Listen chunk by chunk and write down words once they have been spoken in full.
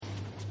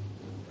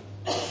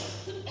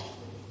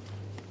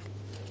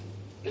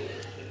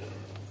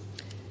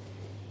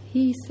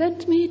He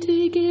sent me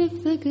to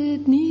give the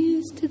good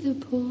news to the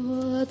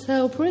poor,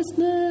 tell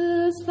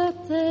prisoners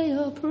that they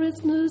are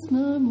prisoners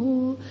no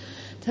more,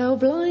 tell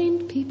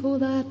blind people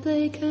that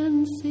they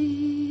can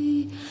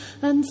see,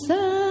 and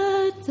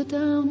set the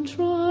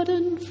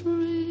downtrodden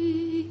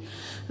free,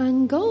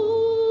 and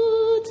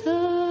go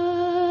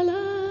tell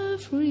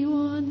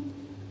everyone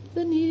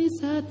the news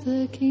that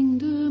the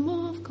kingdom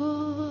of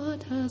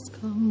God has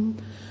come,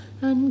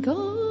 and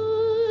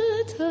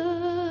go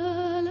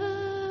tell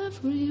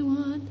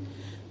everyone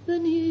the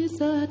news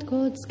that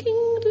God's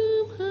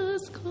kingdom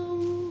has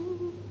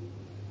come.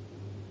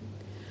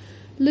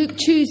 Luke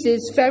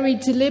chooses very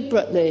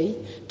deliberately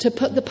to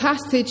put the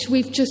passage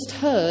we've just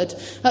heard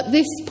at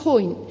this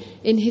point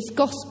in his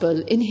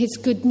gospel, in his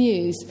good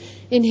news,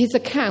 in his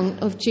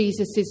account of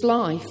Jesus'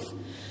 life.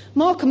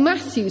 Mark and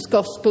Matthew's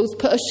gospels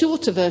put a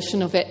shorter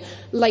version of it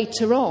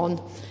later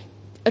on,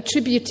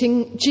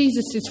 attributing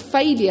Jesus'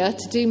 failure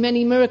to do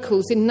many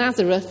miracles in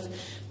Nazareth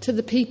to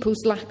the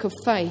people's lack of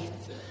faith.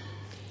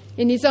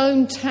 In his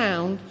own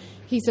town,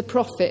 he's a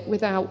prophet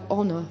without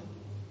honour.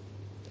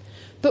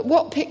 But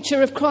what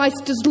picture of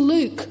Christ does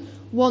Luke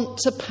want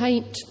to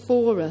paint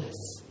for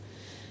us?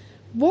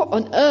 What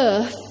on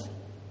earth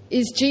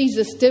is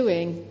Jesus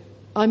doing?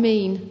 I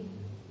mean,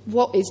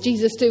 what is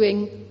Jesus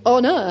doing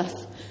on earth?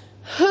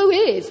 Who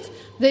is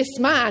this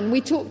man?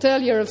 We talked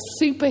earlier of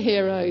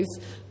superheroes.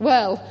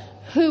 Well,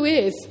 who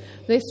is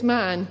this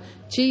man,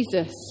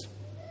 Jesus?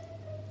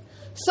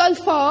 So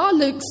far,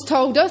 Luke's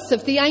told us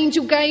of the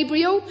angel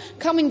Gabriel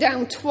coming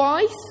down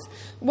twice,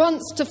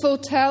 once to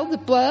foretell the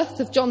birth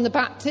of John the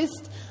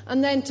Baptist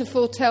and then to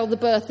foretell the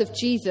birth of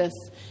Jesus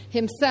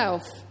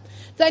himself.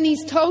 Then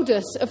he's told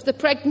us of the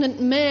pregnant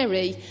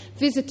Mary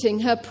visiting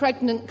her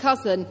pregnant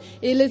cousin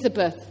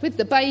Elizabeth with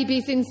the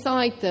babies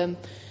inside them,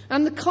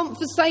 and the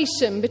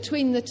conversation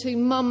between the two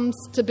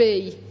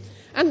mums-to-be,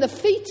 and the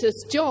fetus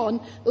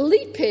John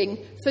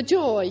leaping for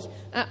joy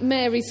at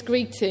Mary's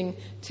greeting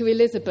to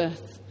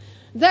Elizabeth.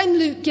 Then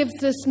Luke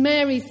gives us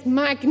Mary's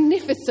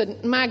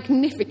magnificent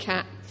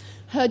Magnificat,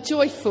 her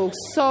joyful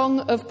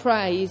song of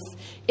praise.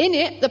 In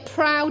it, the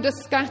proud are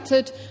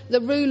scattered,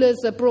 the rulers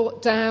are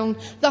brought down,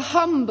 the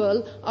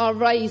humble are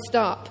raised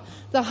up,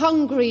 the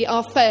hungry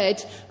are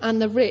fed, and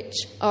the rich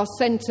are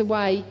sent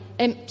away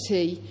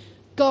empty.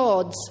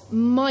 God's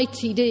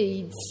mighty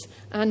deeds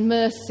and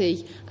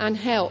mercy and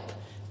help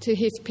to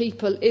his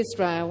people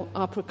Israel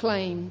are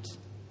proclaimed.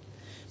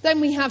 Then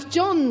we have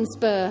John's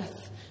birth,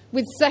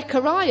 with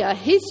Zechariah,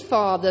 his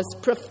father's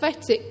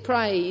prophetic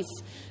praise.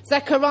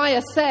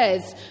 Zechariah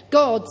says,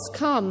 God's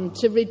come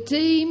to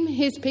redeem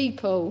his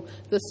people,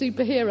 the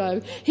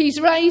superhero. He's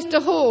raised a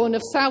horn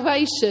of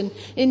salvation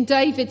in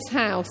David's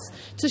house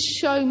to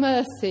show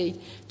mercy,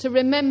 to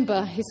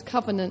remember his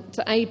covenant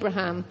to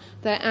Abraham,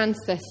 their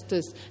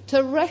ancestors,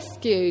 to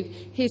rescue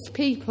his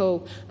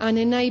people and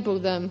enable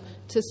them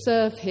to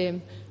serve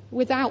him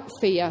without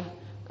fear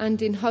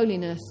and in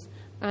holiness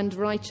and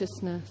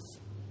righteousness.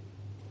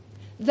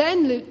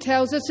 Then Luke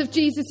tells us of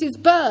Jesus'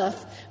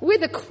 birth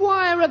with a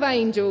choir of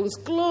angels,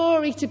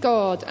 glory to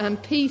God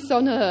and peace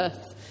on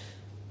earth.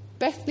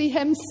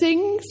 Bethlehem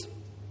sings,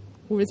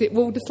 or is it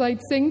Walderslade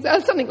sings?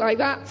 Something like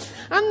that.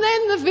 And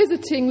then the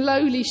visiting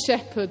lowly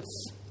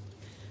shepherds.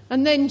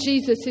 And then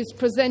Jesus is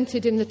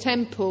presented in the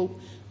temple,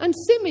 and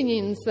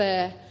Simeon's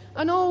there,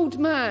 an old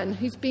man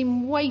who's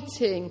been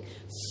waiting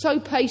so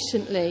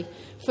patiently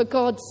for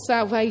God's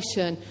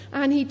salvation.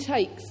 And he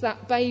takes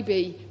that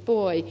baby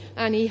boy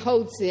and he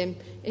holds him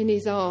in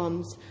his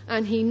arms,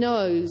 and he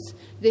knows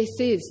this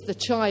is the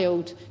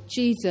child,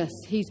 Jesus,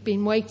 he's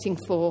been waiting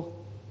for.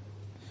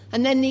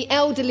 And then the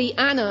elderly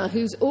Anna,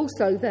 who's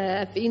also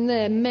there, been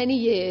there many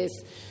years,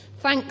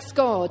 thanks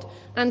God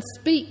and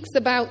speaks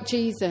about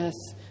Jesus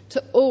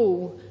to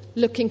all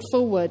looking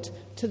forward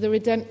to the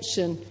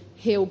redemption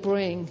he'll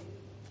bring.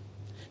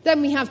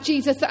 Then we have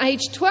Jesus at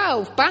age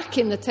 12, back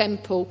in the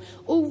temple,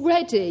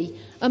 already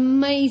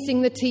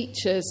amazing the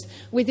teachers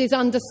with his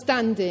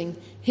understanding,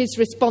 his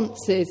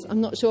responses.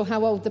 I'm not sure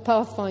how old the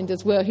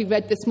Pathfinders were who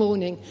read this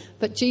morning,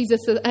 but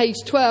Jesus at age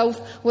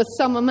 12 was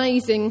some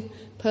amazing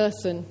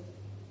person.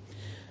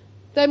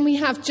 Then we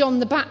have John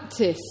the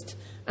Baptist,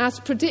 as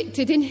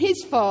predicted in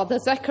his father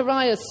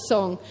Zechariah's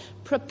song,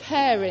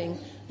 preparing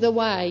the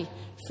way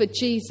for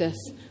Jesus,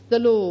 the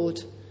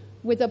Lord,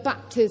 with a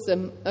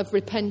baptism of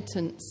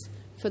repentance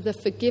for the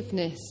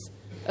forgiveness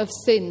of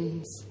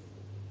sins.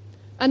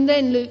 And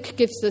then Luke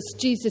gives us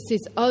Jesus'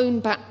 own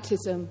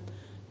baptism.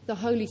 The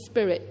Holy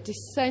Spirit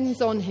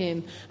descends on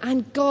him,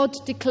 and God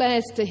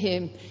declares to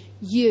him,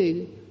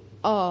 "You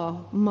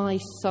are my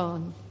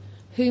Son,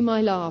 whom I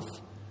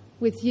love.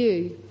 With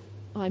you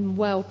I'm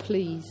well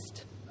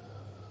pleased."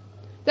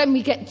 Then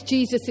we get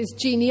Jesus'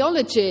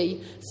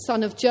 genealogy,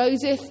 son of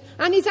Joseph,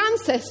 and his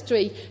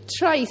ancestry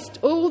traced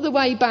all the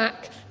way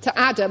back to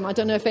Adam. I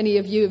don't know if any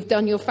of you have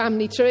done your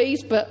family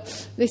trees,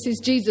 but this is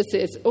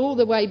Jesus's, all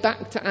the way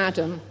back to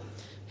Adam,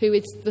 who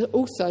is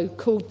also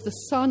called the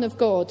Son of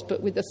God,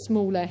 but with a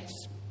small s.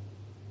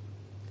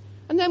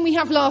 And then we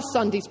have last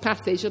Sunday's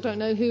passage. I don't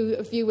know who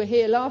of you were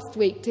here last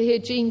week to hear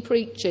Jean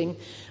preaching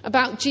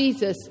about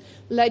Jesus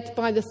led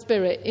by the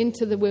Spirit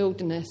into the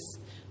wilderness,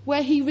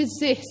 where he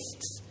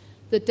resists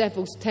the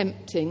devil's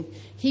tempting.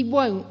 He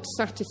won't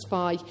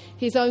satisfy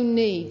his own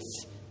needs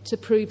to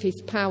prove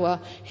his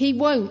power. He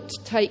won't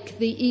take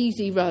the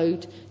easy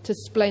road to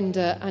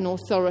splendour and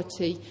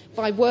authority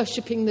by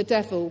worshipping the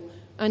devil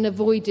and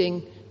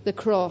avoiding the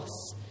cross.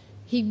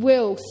 He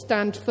will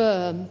stand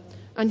firm,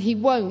 and he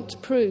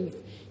won't prove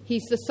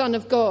he's the Son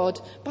of God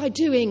by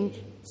doing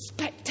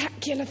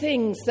spectacular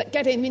things that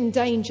get him in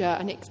danger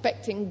and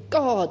expecting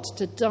God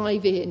to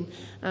dive in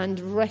and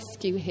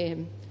rescue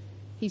him.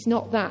 He's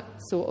not that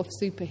sort of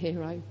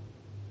superhero.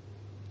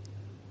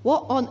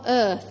 What on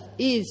earth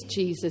is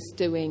Jesus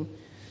doing?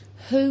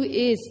 Who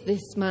is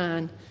this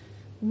man?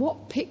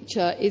 What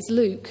picture is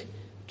Luke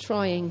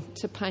trying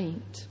to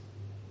paint?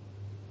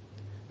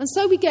 And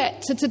so we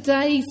get to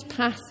today's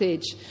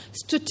passage,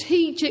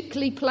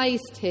 strategically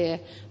placed here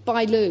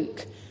by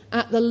Luke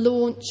at the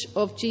launch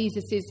of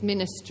Jesus'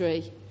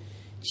 ministry.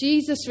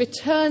 Jesus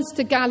returns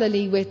to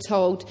Galilee, we're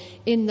told,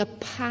 in the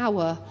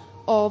power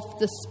of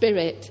the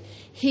Spirit.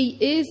 He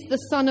is the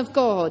Son of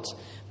God,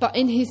 but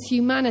in his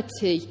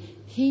humanity,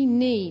 he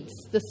needs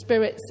the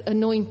Spirit's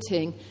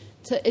anointing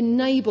to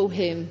enable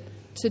him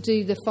to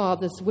do the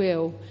Father's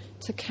will,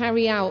 to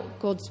carry out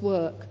God's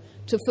work,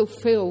 to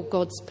fulfill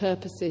God's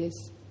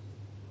purposes.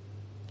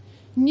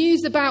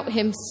 News about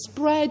him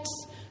spreads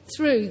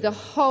through the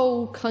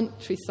whole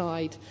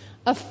countryside.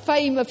 A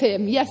fame of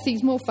him, yes,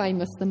 he's more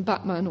famous than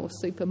Batman or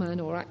Superman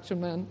or Action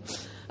Man.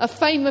 A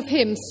fame of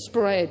him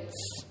spreads.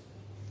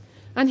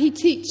 And he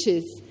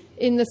teaches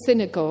in the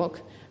synagogue,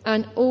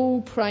 and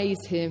all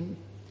praise him.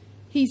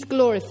 He's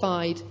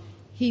glorified,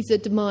 he's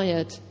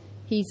admired,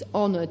 he's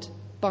honoured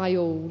by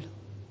all.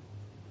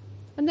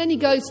 And then he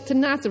goes to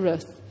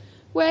Nazareth,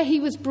 where he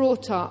was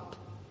brought up.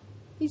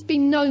 He's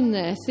been known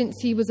there since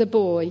he was a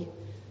boy.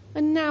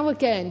 And now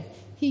again,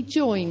 he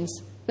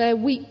joins their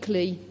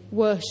weekly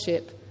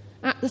worship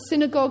at the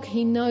synagogue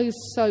he knows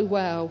so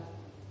well.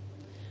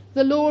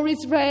 The law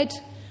is read,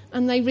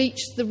 and they reach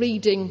the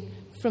reading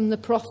from the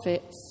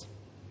prophets.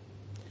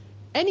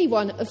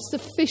 Anyone of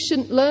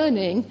sufficient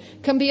learning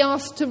can be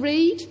asked to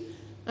read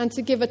and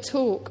to give a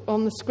talk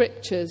on the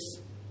scriptures.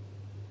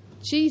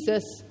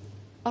 Jesus,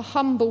 a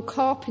humble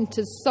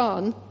carpenter's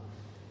son,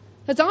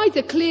 has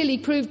either clearly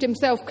proved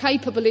himself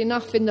capable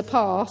enough in the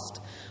past,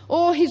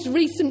 or his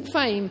recent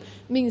fame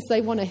means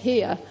they want to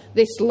hear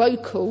this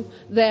local,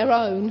 their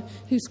own,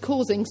 who's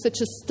causing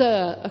such a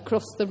stir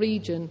across the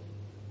region.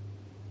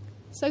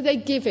 So they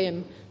give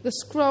him the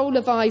scroll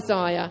of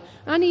Isaiah,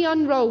 and he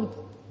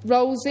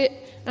unrolls it,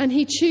 and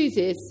he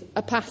chooses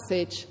a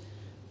passage.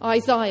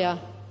 Isaiah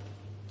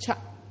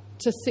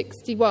chapter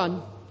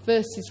 61,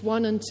 verses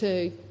 1 and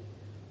 2,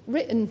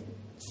 written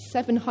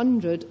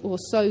 700 or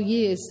so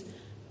years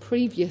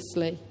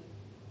previously.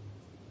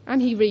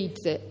 And he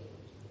reads it.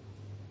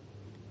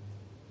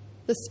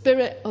 The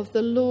Spirit of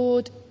the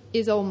Lord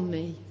is on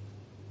me,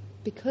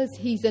 because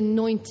he's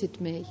anointed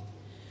me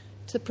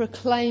to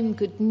proclaim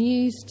good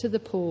news to the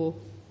poor.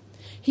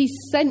 He's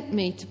sent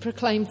me to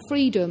proclaim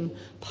freedom,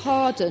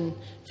 pardon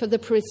for the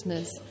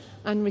prisoners,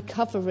 and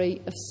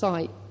recovery of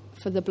sight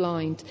for the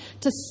blind,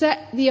 to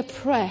set the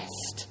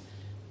oppressed,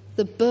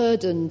 the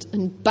burdened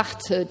and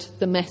battered,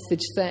 the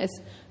message says,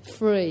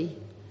 free,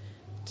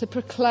 to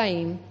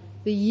proclaim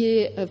the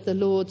year of the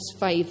Lord's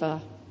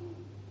favour.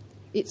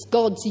 It's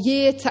God's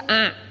year to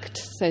act,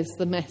 says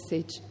the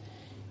message.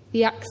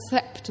 The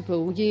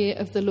acceptable year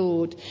of the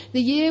Lord,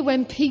 the year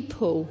when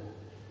people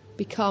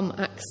become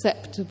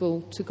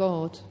acceptable to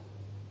God.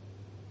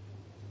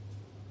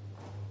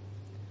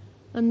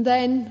 And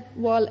then,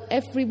 while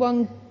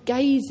everyone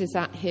gazes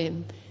at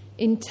him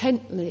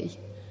intently,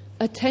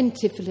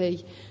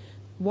 attentively,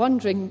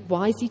 wondering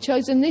why has he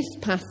chosen this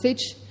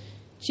passage,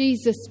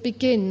 Jesus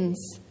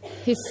begins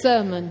his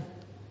sermon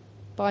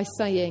by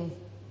saying,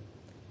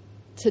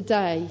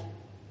 "Today,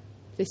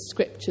 this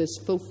scripture's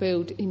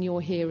fulfilled in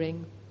your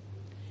hearing."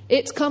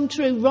 It's come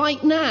true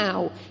right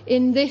now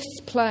in this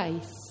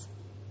place.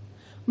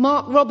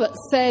 Mark Roberts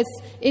says,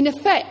 in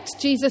effect,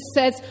 Jesus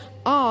says,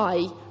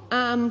 I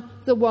am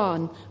the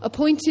one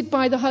appointed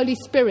by the Holy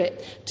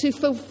Spirit to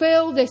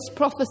fulfill this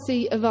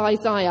prophecy of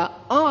Isaiah.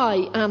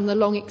 I am the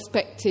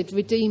long-expected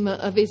Redeemer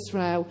of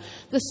Israel,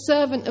 the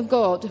servant of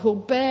God who will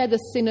bear the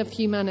sin of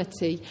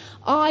humanity.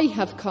 I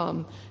have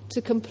come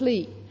to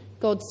complete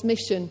God's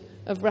mission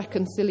of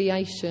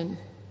reconciliation.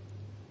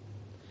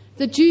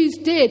 The Jews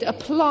did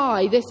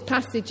apply these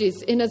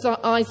passages in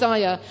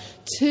Isaiah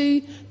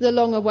to the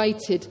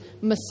long-awaited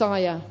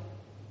Messiah.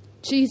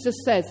 Jesus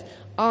says,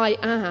 I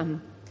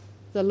am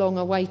the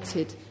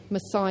long-awaited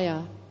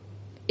Messiah.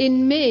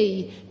 In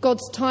me,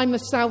 God's time of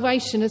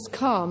salvation has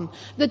come,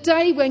 the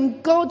day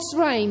when God's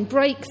reign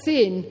breaks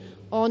in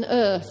on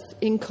earth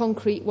in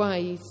concrete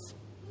ways.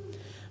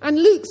 And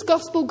Luke's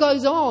gospel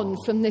goes on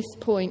from this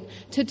point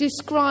to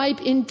describe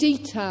in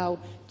detail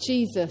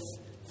Jesus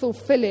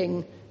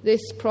fulfilling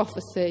this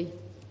prophecy.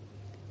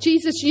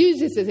 Jesus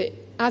uses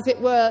it as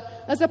it were,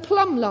 as a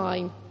plumb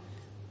line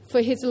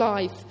for his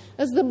life,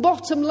 as the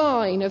bottom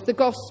line of the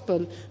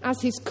gospel,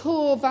 as his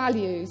core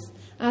values,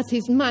 as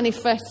his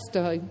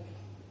manifesto.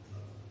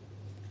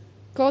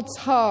 God's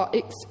heart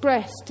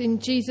expressed in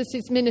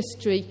Jesus'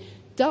 ministry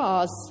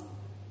does,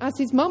 as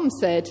his mum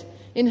said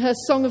in her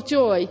Song of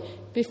Joy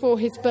before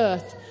his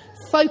birth,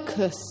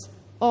 focus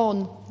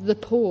on the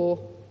poor.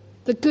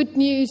 The good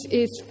news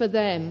is for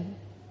them.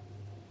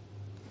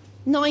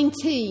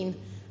 19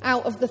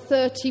 out of the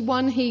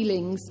 31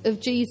 healings of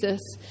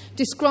Jesus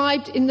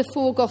described in the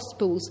 4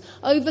 Gospels,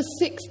 over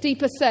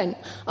 60%,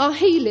 are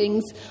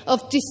healings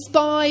of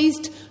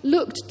despised,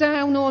 looked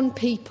down on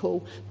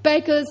people,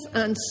 beggars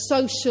and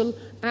social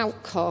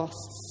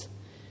outcasts.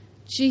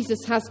 Jesus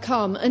has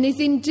come and is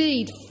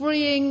indeed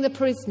freeing the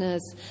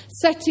prisoners,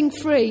 setting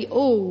free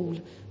all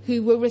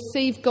who will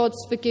receive God's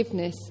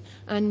forgiveness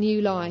and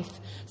new life,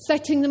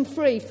 setting them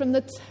free from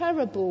the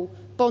terrible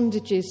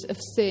bondages of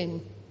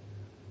sin.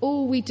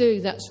 All we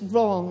do that's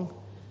wrong,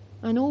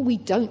 and all we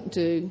don't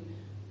do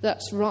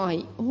that's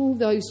right, all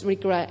those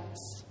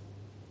regrets.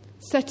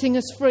 Setting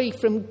us free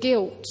from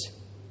guilt,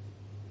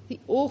 the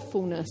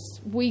awfulness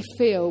we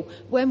feel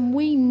when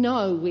we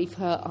know we've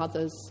hurt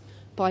others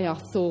by our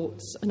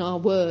thoughts and our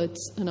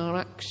words and our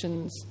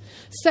actions.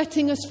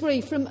 Setting us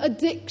free from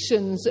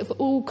addictions of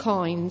all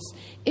kinds,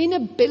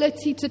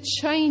 inability to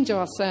change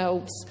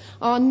ourselves,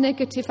 our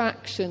negative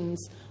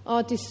actions,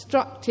 our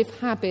destructive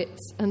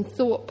habits and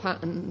thought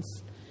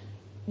patterns.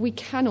 We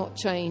cannot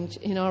change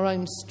in our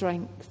own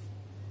strength.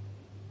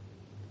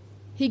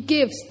 He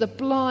gives the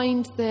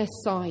blind their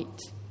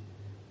sight,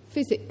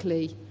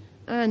 physically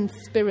and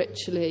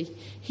spiritually.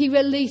 He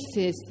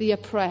releases the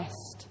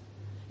oppressed.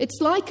 It's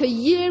like a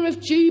year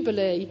of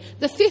jubilee.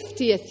 The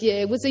 50th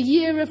year was a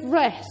year of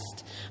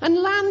rest, and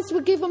lands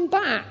were given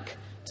back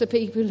to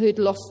people who'd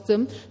lost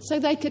them so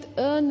they could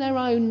earn their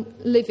own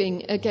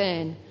living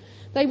again.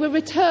 They were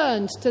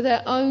returned to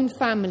their own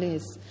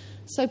families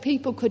so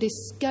people could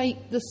escape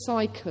the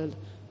cycle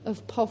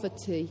of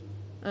poverty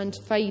and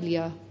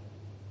failure.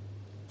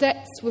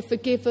 Debts were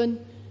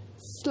forgiven,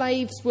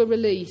 slaves were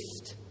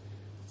released,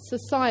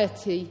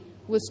 society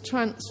was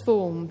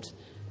transformed,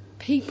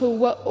 people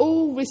were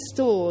all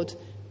restored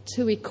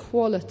to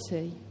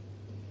equality.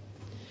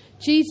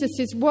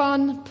 Jesus'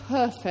 one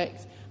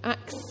perfect,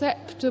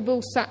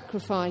 acceptable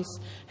sacrifice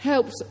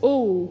helps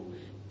all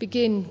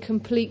begin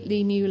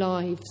completely new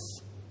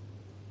lives.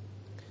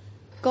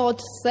 God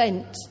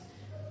sent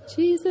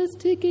Jesus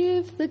to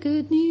give the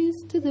good news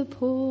to the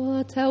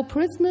poor, tell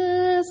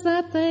prisoners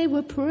that they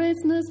were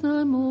prisoners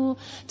no more,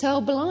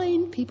 tell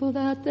blind people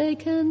that they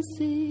can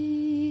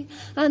see,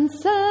 and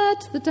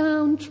set the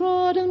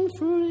downtrodden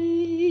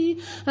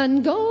free,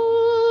 and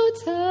go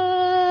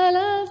tell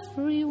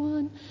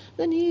everyone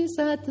the news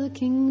that the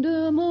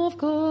kingdom of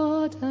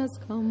God has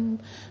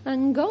come,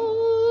 and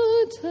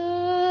go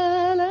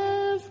tell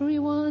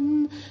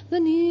everyone the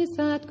news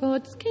that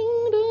God's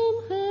kingdom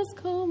has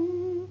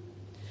come.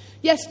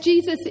 Yes,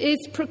 Jesus is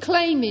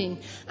proclaiming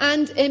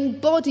and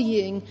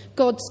embodying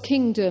God's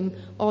kingdom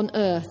on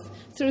earth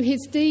through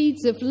his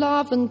deeds of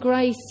love and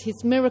grace,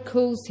 his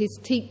miracles, his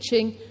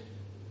teaching,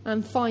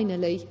 and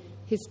finally,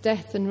 his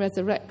death and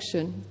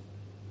resurrection.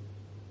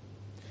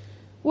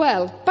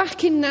 Well,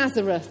 back in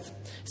Nazareth.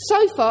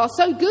 So far,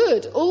 so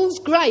good. All's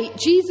great.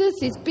 Jesus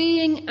is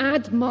being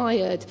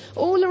admired.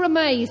 All are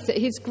amazed at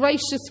his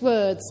gracious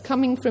words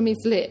coming from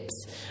his lips.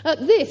 At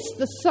this,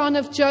 the son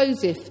of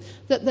Joseph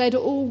that they'd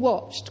all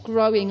watched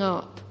growing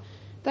up,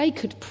 they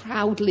could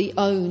proudly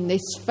own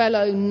this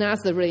fellow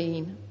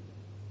Nazarene.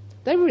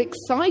 They were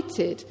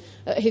excited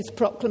at his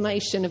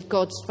proclamation of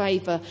God's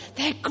favour.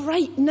 Their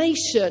great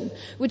nation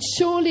would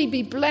surely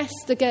be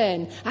blessed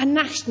again, a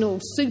national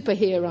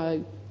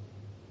superhero.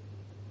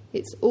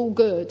 It's all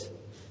good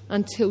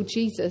until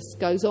Jesus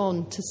goes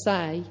on to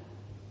say,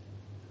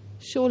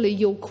 surely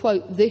you'll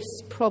quote this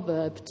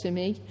proverb to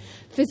me,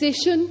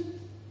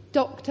 physician,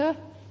 doctor,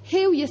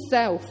 heal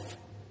yourself.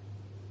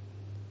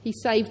 He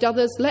saved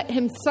others, let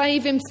him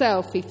save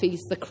himself if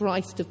he's the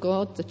Christ of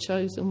God, the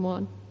chosen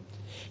one.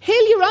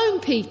 Heal your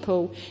own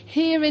people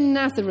here in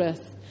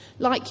Nazareth,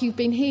 like you've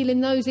been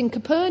healing those in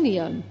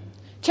Capernaum.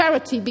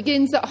 Charity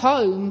begins at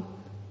home.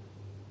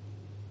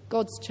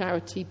 God's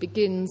charity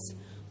begins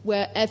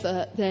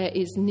wherever there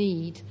is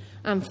need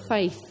and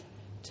faith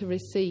to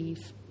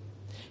receive.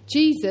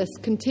 Jesus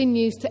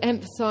continues to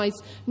emphasise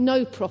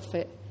no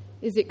prophet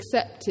is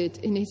accepted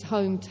in his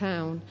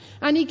hometown,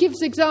 and he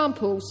gives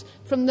examples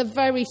from the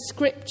very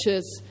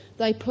scriptures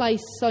they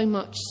place so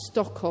much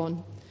stock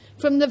on,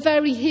 from the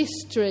very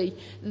history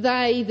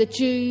they, the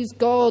Jews,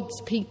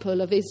 God's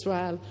people of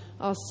Israel,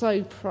 are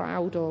so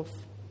proud of.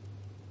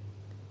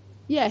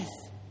 Yes,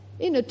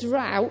 in a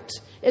drought,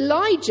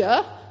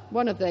 Elijah,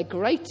 one of their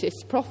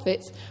greatest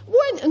prophets,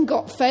 went and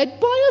got fed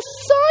by a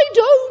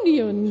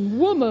Sidonian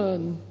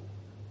woman.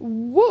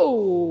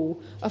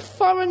 Whoa! A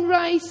foreign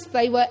race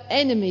they were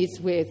enemies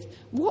with.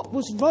 What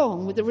was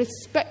wrong with a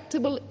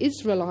respectable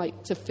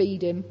Israelite to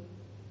feed him?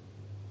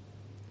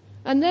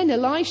 And then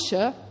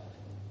Elisha,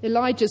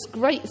 Elijah's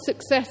great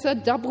successor,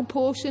 double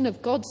portion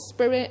of God's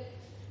Spirit,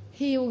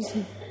 heals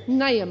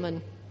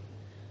Naaman,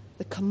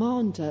 the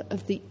commander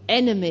of the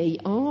enemy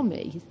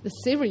army, the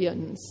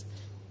Syrians,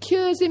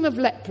 cures him of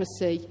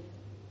leprosy.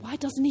 Why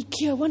doesn't he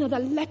cure one of the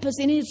lepers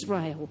in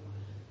Israel?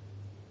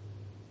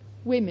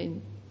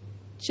 Women,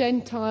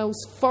 Gentiles,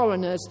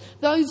 foreigners,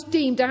 those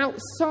deemed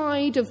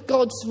outside of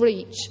God's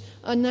reach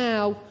are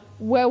now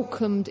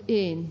welcomed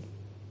in.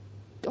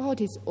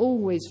 God is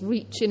always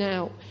reaching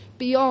out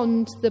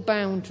beyond the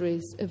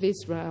boundaries of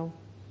Israel.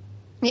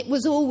 It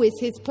was always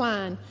his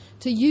plan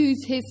to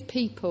use his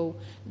people,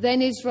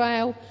 then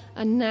Israel,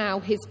 and now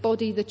his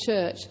body, the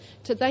church,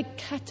 to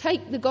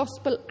take the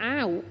gospel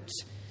out,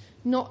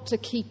 not to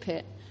keep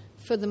it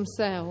for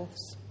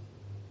themselves.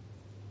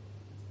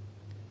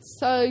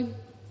 So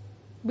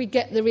we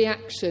get the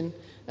reaction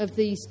of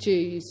these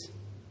Jews.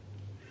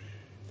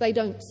 They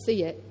don't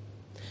see it.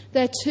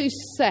 They're too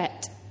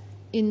set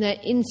in their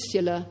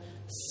insular,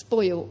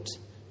 spoilt,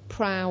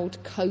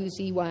 proud,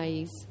 cosy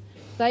ways.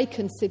 They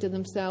consider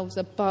themselves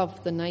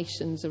above the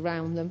nations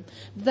around them.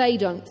 They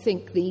don't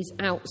think these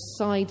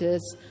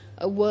outsiders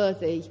are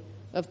worthy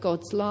of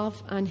God's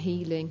love and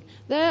healing.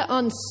 They're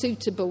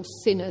unsuitable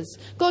sinners.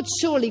 God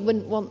surely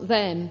wouldn't want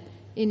them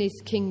in his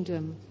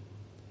kingdom.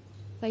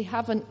 They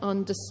haven't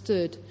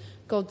understood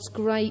God's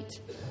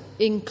great,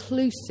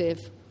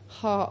 inclusive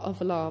heart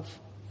of love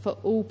for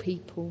all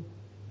people.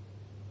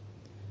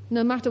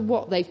 No matter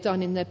what they've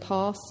done in their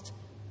past,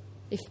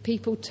 if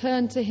people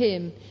turn to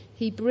him,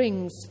 he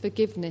brings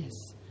forgiveness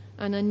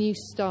and a new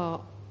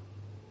start.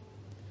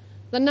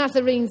 The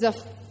Nazarenes are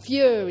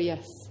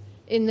furious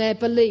in their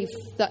belief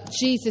that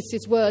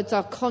Jesus' words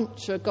are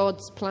contra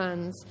God's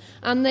plans,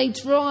 and they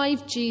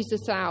drive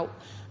Jesus out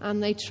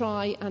and they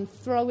try and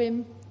throw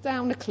him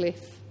down a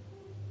cliff.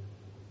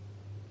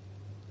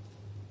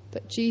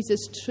 But Jesus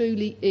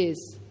truly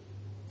is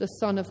the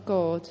Son of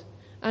God,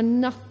 and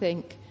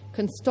nothing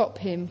can stop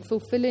him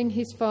fulfilling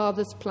his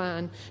Father's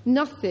plan.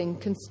 Nothing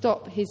can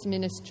stop his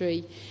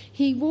ministry.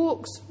 He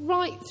walks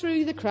right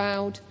through the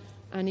crowd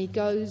and he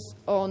goes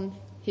on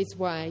his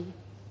way.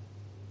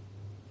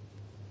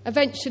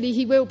 Eventually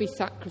he will be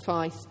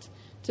sacrificed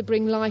to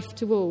bring life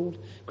to all,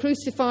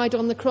 crucified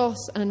on the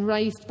cross and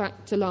raised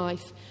back to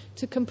life,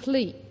 to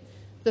complete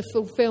the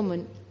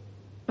fulfilment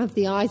of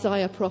the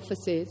Isaiah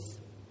prophecies.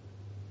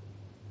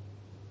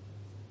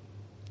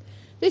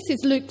 This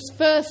is Luke's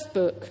first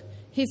book,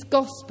 his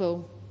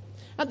gospel.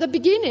 At the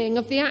beginning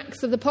of the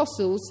Acts of the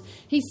Apostles,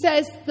 he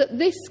says that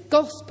this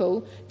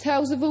gospel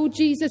tells of all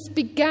Jesus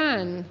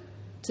began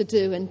to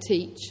do and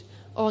teach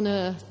on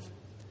earth.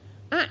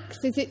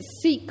 Acts is its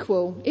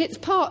sequel. It's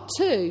part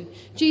 2.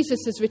 Jesus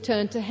has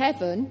returned to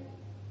heaven,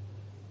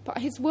 but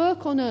his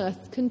work on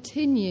earth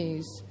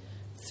continues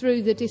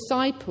through the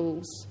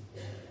disciples.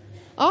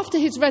 After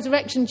his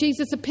resurrection,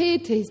 Jesus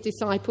appeared to his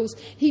disciples.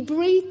 He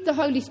breathed the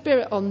Holy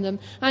Spirit on them,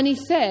 and he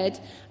said,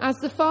 "As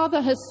the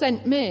Father has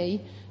sent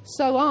me,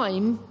 so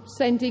I'm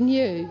sending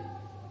you."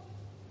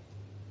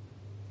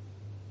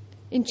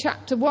 In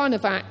chapter 1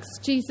 of Acts,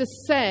 Jesus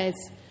says,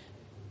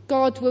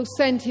 God will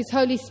send his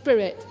Holy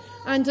Spirit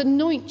and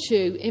anoint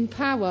you in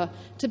power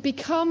to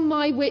become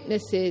my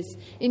witnesses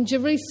in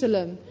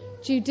Jerusalem,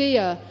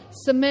 Judea,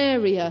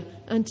 Samaria,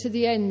 and to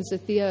the ends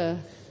of the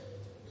earth.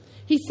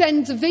 He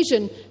sends a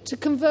vision to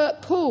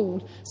convert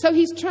Paul, so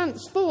he's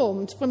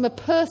transformed from a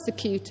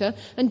persecutor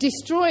and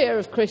destroyer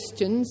of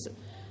Christians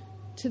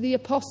to the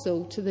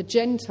apostle to the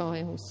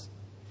Gentiles.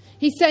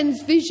 He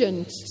sends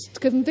vision to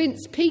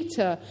convince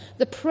Peter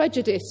the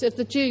prejudice of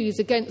the Jews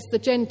against the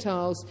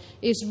Gentiles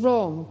is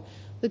wrong.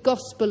 The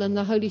gospel and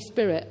the Holy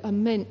Spirit are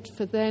meant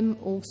for them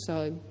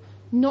also,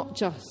 not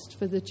just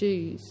for the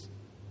Jews.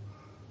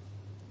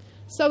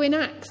 So in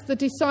Acts, the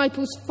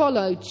disciples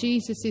follow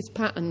Jesus'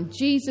 pattern,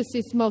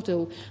 Jesus'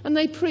 model, and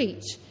they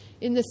preach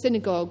in the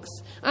synagogues,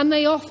 and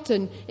they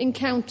often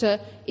encounter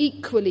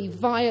equally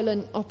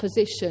violent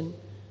opposition,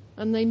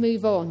 and they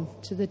move on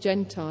to the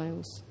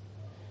Gentiles.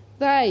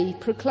 They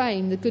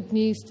proclaim the good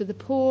news to the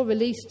poor,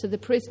 release to the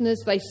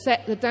prisoners, they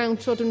set the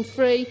downtrodden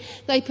free,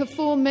 they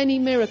perform many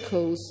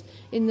miracles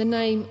in the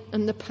name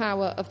and the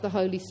power of the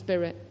Holy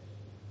Spirit.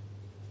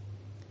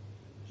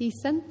 He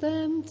sent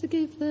them to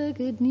give the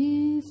good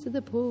news to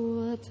the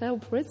poor, tell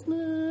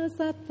prisoners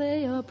that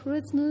they are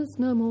prisoners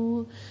no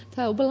more,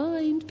 tell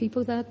blind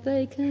people that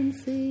they can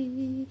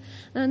see,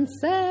 and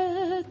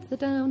set the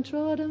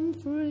downtrodden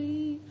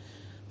free.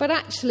 But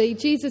actually,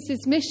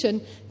 Jesus'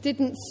 mission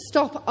didn't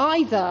stop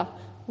either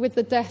with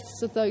the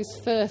deaths of those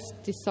first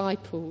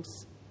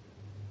disciples.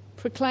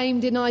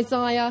 Proclaimed in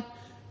Isaiah,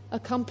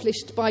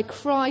 accomplished by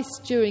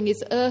Christ during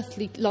his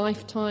earthly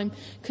lifetime,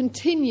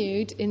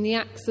 continued in the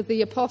Acts of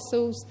the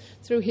Apostles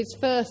through his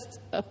first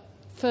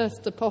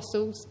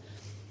apostles.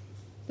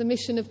 The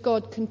mission of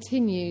God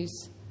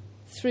continues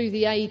through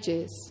the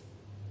ages.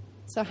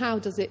 So how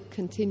does it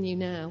continue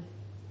now?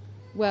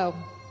 Well,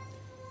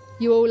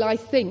 you all, I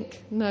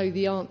think, know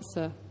the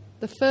answer.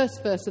 The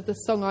first verse of the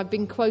song I've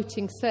been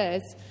quoting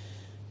says,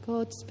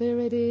 God's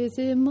Spirit is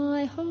in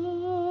my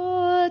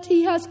heart.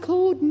 He has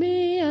called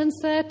me and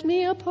set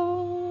me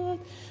apart.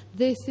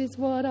 This is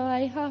what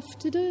I have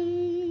to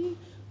do,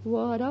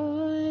 what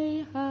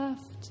I have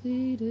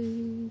to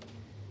do.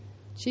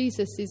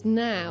 Jesus is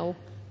now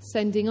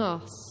sending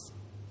us,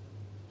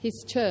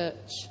 his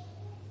church.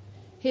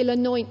 He'll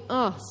anoint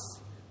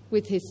us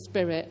with his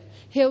Spirit.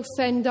 He'll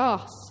send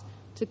us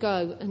to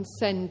go and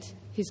send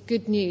his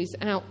good news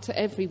out to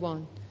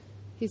everyone.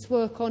 His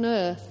work on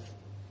earth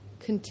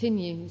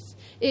continues.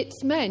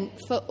 It's meant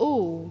for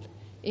all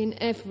in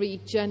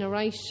every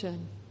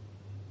generation.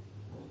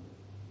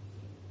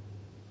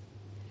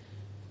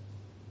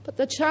 But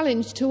the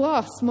challenge to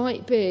us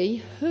might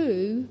be,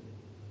 who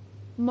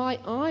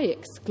might I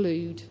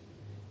exclude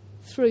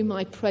through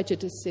my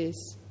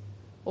prejudices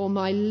or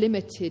my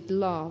limited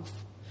love?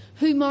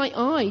 Who might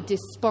I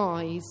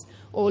despise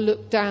or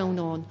look down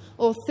on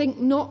or think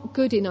not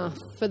good enough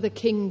for the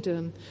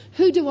kingdom?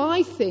 Who do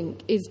I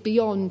think is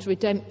beyond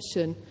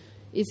redemption?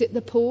 Is it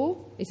the poor?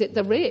 Is it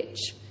the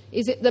rich?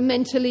 Is it the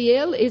mentally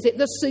ill? Is it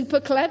the super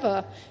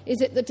clever?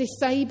 Is it the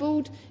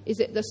disabled? Is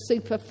it the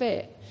super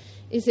fit?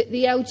 Is it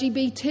the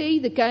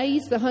LGBT, the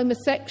gays, the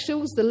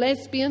homosexuals, the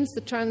lesbians,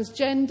 the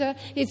transgender?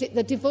 Is it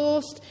the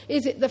divorced?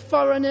 Is it the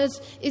foreigners?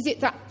 Is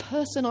it that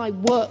person I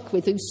work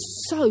with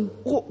who's so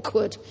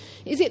awkward?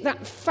 Is it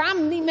that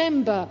family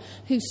member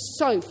who's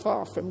so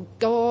far from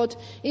God?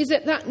 Is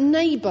it that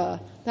neighbour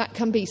that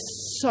can be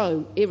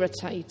so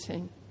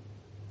irritating?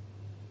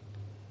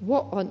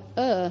 What on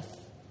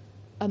earth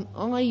am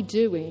I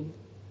doing?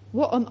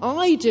 What am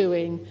I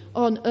doing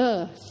on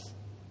earth?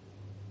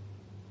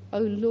 Oh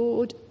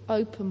Lord,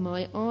 open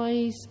my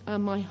eyes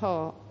and my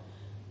heart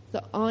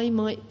that I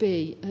might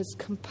be as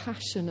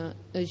compassionate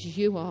as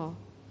you are.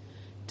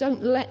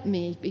 Don't let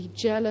me be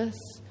jealous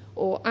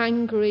or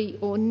angry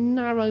or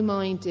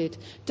narrow-minded.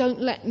 Don't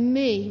let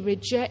me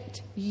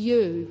reject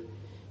you.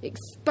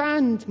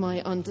 Expand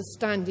my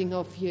understanding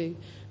of you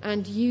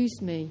and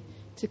use me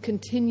to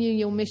continue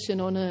your mission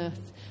on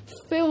earth.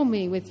 Fill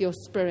me with your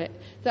Spirit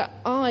that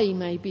I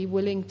may be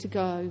willing to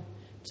go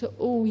to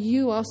all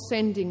you are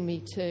sending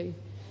me to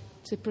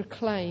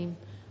proclaim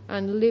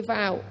and live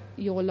out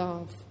your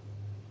love.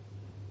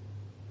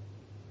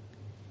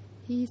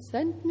 He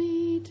sent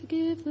me to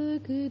give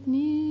the good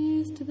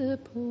news to the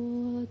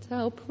poor,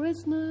 tell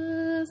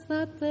prisoners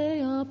that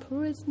they are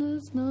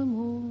prisoners no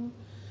more,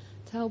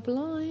 tell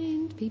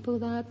blind people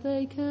that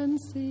they can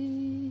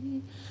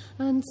see,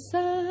 and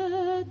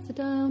set the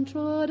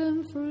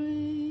downtrodden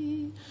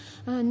free.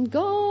 And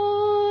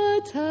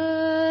God,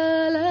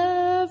 tell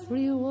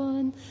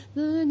everyone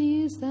the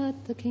news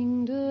that the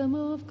kingdom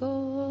of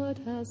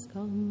God has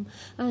come.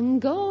 And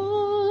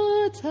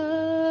God,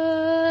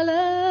 tell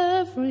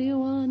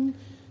everyone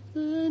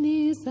the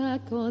news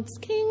that God's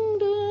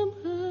kingdom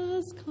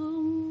has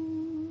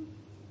come.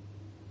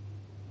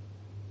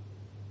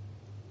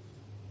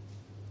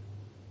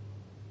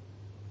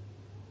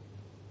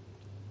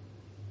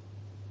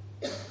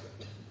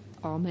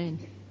 Amen.